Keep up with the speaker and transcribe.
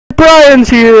Brian's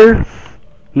here!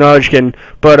 No, just kidding.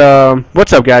 But,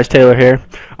 what's up, guys? Taylor here.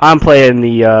 I'm playing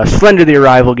the, Slender the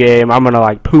Arrival game. I'm gonna,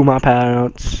 like, poo my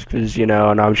pants, because, you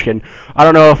know, no, I'm just kidding. I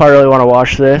don't know if I really want to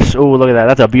watch this. Ooh, look at that.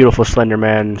 That's a beautiful Slender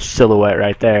Man silhouette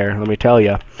right there, let me tell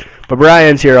you. But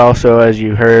Brian's here also, as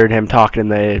you heard him talking in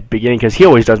the beginning, because he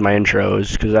always does my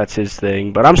intros, because that's his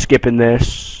thing. But I'm skipping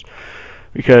this,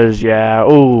 because,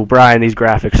 yeah, ooh, Brian, these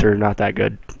graphics are not that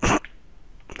good.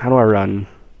 How do I run?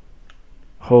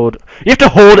 Hold. You have to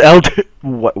hold L2.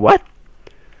 What?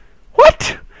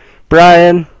 What?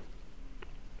 Brian.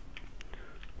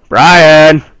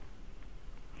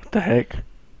 What the heck?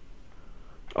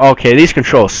 Okay, these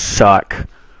controls suck.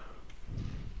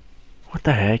 What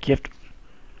the heck? You have to.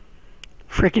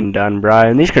 Freaking done,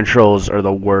 Brian. These controls are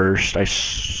the worst, I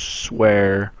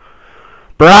swear.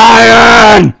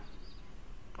 Brian!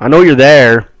 I know you're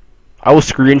there. I will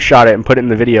screenshot it and put it in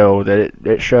the video that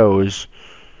it shows.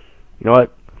 You know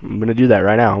what? I'm going to do that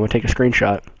right now. I'm going to take a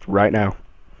screenshot right now.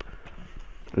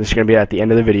 This is going to be at the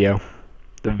end of the video.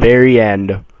 The very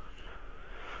end.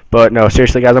 But no,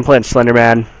 seriously, guys, I'm playing Slender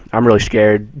Man. I'm really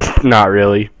scared. Not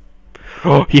really.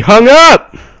 Oh, he hung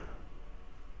up!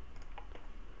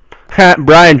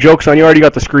 Brian, joke's on you. Already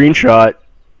got the screenshot.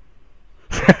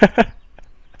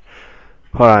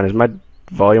 Hold on. Is my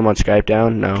volume on Skype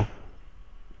down? No.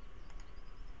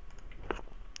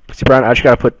 See, Brian, I just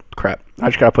gotta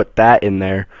put that in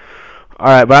there.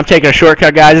 Alright, but I'm taking a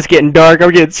shortcut, guys. It's getting dark.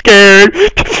 I'm getting scared.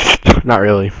 Not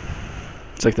really.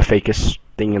 It's like the fakest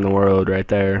thing in the world right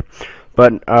there.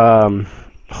 But,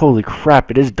 holy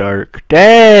crap, it is dark.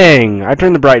 Dang! I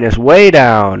turned the brightness way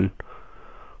down.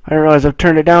 I didn't realize I've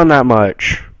turned it down that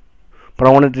much. But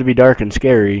I wanted it to be dark and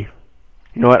scary.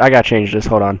 You know what? I gotta change this.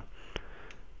 Hold on.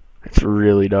 It's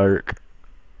really dark.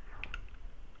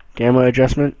 Gamma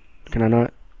adjustment? Can I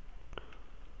not?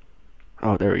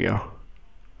 Oh, there we go.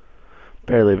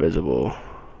 Barely visible.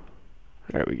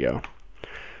 There we go.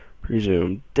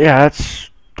 Resume. Yeah,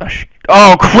 that's...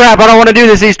 Oh, crap! I don't want to do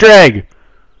this Easter egg!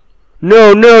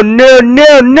 No, no, no,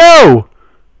 no, no!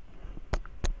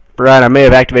 Brian, I may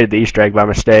have activated the Easter egg by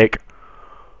mistake.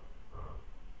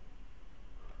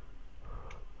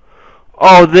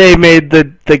 Oh, they made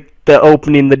the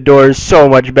opening the doors so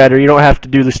much better. You don't have to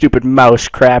do the stupid mouse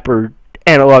crap or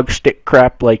analog stick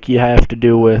crap like you have to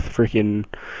do with freaking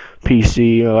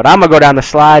PC. But I'm gonna go down the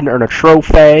slide and earn a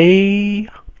trophy.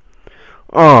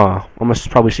 Oh, I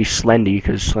must probably see Slendy,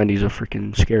 because Slendy's a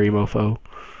freaking scary mofo.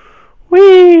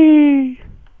 Whee!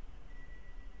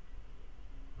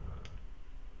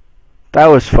 That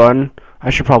was fun.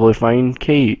 I should probably find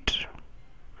Kate.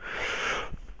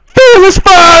 Fearless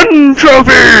Fun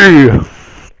Trophy!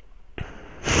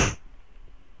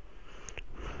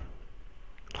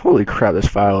 Holy crap, this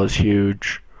file is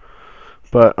huge.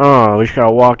 But, we just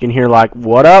gotta walk in here like,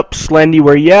 what up, Slendy,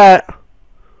 where you at?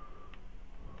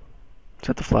 Is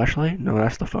that the flashlight? No,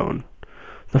 that's the phone.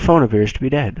 The phone appears to be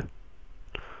dead.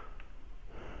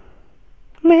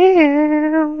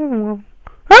 Meow.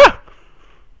 Ah!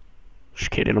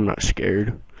 Just kidding, I'm not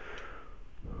scared.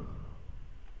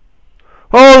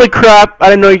 Holy crap, I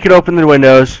didn't know you could open the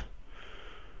windows.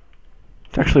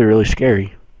 It's actually really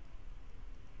scary.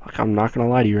 Like, I'm not gonna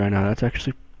lie to you right now, that's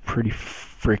actually pretty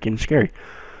freaking scary.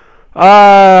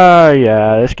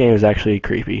 Yeah, this game is actually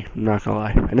creepy, I'm not gonna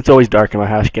lie. And it's always dark in my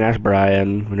house. You can ask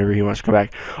Brian whenever he wants to come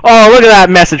back. Oh, look at that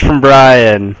message from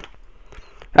Brian.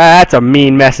 That's a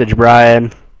mean message,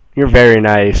 Brian. You're very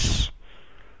nice.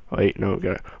 Wait, no,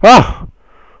 got it.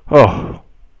 Oh,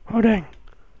 dang.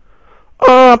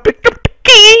 Picked up the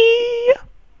key.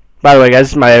 By the way, guys,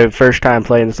 this is my first time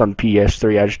playing this on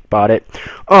PS3. I just bought it.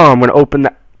 I'm gonna open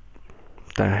that.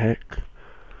 What the heck?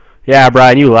 Yeah,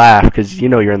 Brian, you laugh because you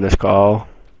know you're in this call.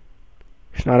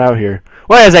 He's not out here.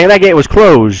 Wait a second, that gate was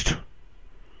closed.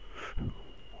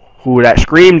 Ooh, that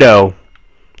screamed though.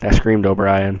 That screamed though,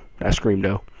 Brian. That screamed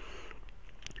though.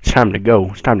 It's time to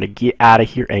go. It's time to get out of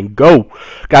here and go.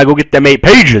 Gotta go get them 8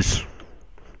 pages.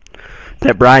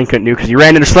 That Brian couldn't do because he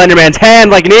ran into Slender Man's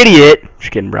hand like an idiot.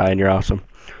 Just kidding, Brian. You're awesome.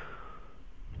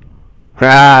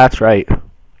 Ah, that's right.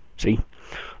 See?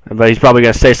 But he's probably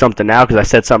going to say something now because I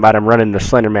said something about him running into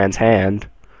Slender Man's hand.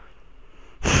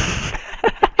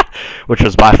 Which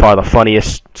was by far the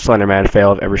funniest Slender Man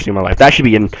fail I've ever seen in my life. That should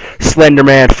be in Slender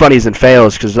Man Funnies and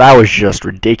Fails because that was just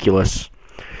ridiculous.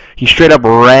 He straight up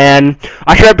ran.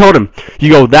 I should have told him,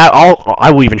 you go, I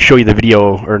will even show you the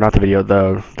video, or not the video,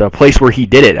 the place where he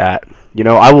did it at. You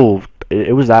know, I will,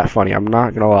 it was that funny. I'm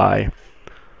not going to lie.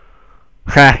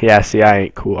 Ha, yeah, see, I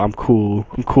ain't cool. I'm cool.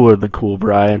 I'm cooler than cool,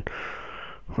 Brian.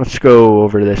 Let's go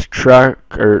over to this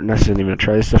truck, or this isn't even a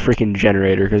truck, this is a freaking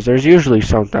generator, because there's usually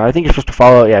something. I think you're supposed to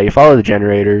follow, yeah, you follow the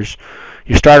generators.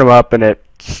 You start them up, and it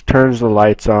turns the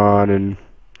lights on, and,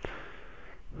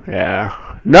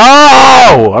 yeah.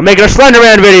 No! I'm making a Slender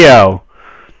Man video!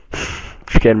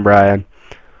 Just kidding, Brian.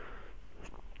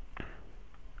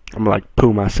 I'm gonna, like,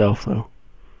 poo myself, though.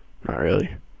 Not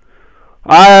really.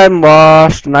 I'm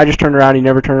lost, and I just turned around. You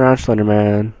never turn around, Slender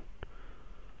Man.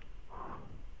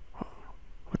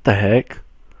 What the heck?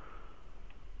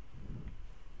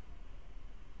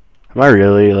 Am I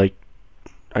really, like,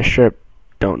 I sure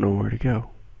don't know where to go.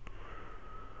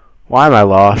 Why am I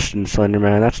lost in Slender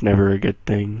Man? That's never a good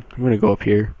thing. I'm gonna go up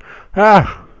here.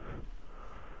 Ah!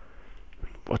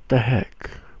 What the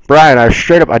heck? Brian, I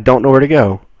straight up, I don't know where to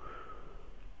go.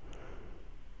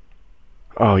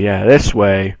 Oh, yeah, this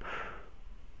way.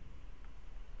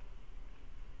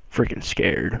 Freaking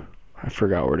scared. I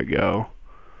forgot where to go.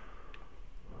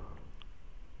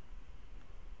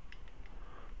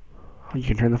 You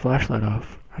can turn the flashlight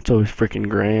off. That's always freaking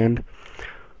grand.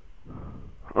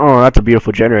 Oh, that's a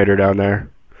beautiful generator down there.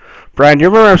 Brian, do you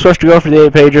remember where I'm supposed to go for the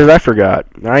 8 pages? I forgot.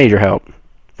 I need your help.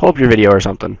 Pull up your video or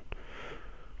something.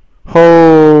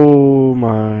 Oh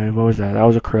my, what was that? That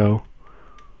was a crow.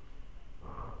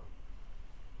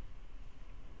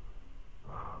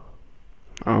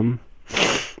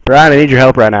 Brian, I need your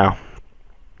help right now.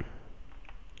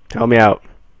 Help me out.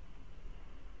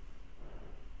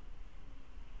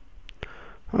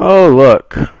 Oh,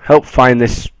 look. Help find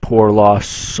this poor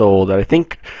lost soul that I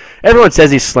think everyone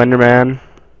says he's Slender Man.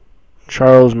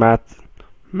 Charles Matheson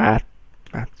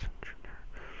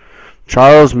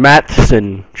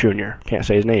Jr. Can't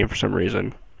say his name for some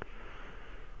reason.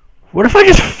 What if I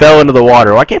just fell into the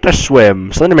water? Why can't I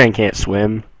swim? Slender Man can't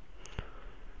swim.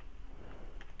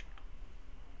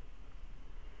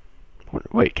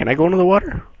 Wait, can I go into the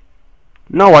water?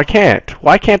 No, I can't.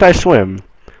 Why can't I swim?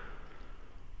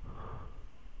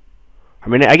 I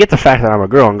mean, I get the fact that I'm a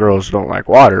girl and girls don't like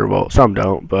water. Well, some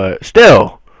don't, but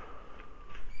still.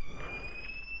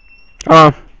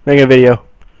 Making a video.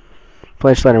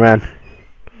 Playing Slender Man.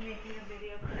 Making a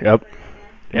video. Yep.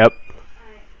 Yep.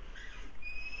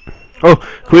 Oh,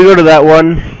 can we go to that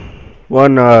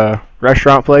one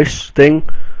restaurant place thing?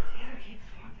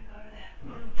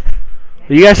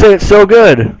 You guys said it's so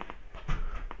good.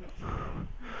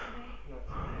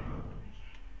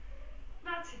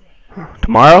 Not today.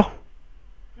 Tomorrow? I don't know.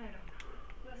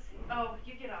 We'll see. Oh,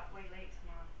 you get off way late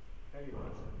tomorrow.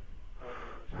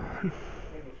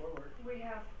 Maybe before work. We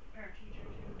have parent teacher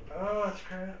too. Oh, that's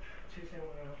crap. Tuesday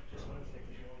went out. Just Wednesday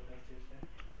because you only have Tuesday.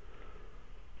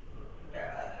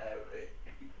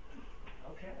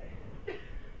 Okay.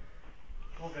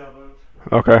 We'll go, Bones.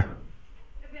 Okay.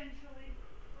 Eventually,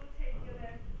 we'll take you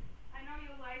there. I know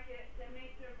you'll like it. They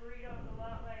make their burritos a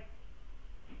lot like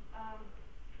La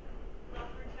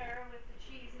Frutera with the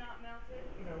cheese not melted.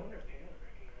 I wonder if Pam would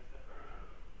recognize that.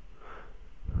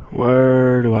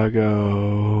 Where do I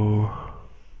go?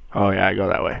 Oh, yeah, I go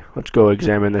that way. Let's go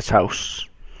examine this house.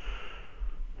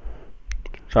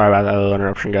 Sorry about that little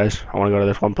interruption, guys. I want to go to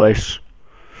this one place.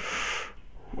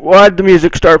 Why'd the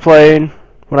music start playing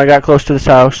when I got close to this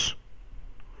house?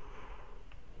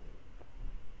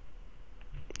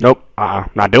 Nope.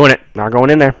 Not doing it. Not going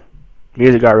in there.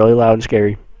 Music got really loud and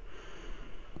scary.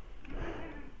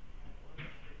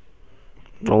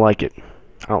 Don't like it.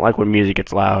 I don't like when music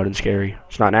gets loud and scary.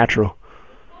 It's not natural.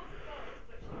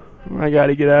 I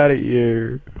gotta get out of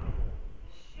here.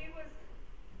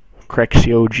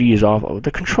 Crexio G is awful.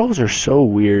 The controls are so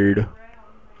weird.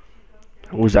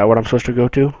 Was that what I'm supposed to go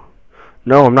to?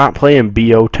 No, I'm not playing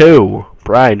BO2.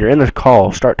 Brian, you're in this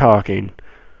call. Start talking.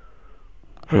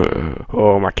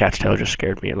 Oh, my cat's tail just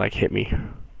scared me and like hit me.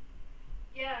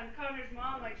 Yeah, and Connor's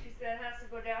mom, like she said, has to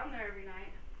go down there every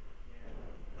night.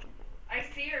 I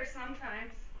see her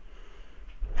sometimes.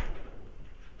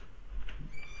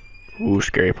 Ooh,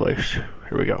 scary place.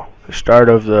 Here we go. The start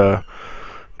of the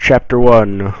chapter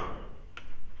 1,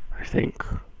 I think.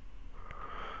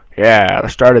 Yeah, the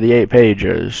start of the 8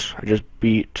 pages. I just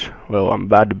beat, well, I'm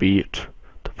about to beat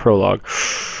the prologue.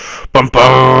 Bum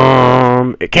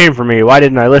bum! It came from me. Why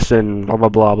didn't I listen? Blah blah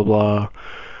blah blah blah.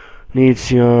 Needs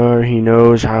your, he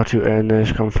knows how to end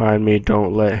this. Come find me.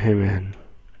 Don't let him in.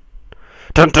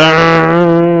 Dun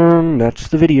dun! That's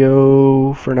the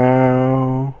video for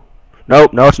now.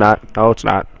 Nope, no it's not. No it's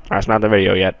not. That's not the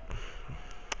video yet.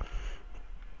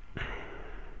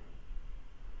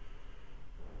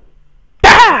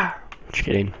 Ah! Just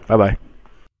kidding. Bye bye.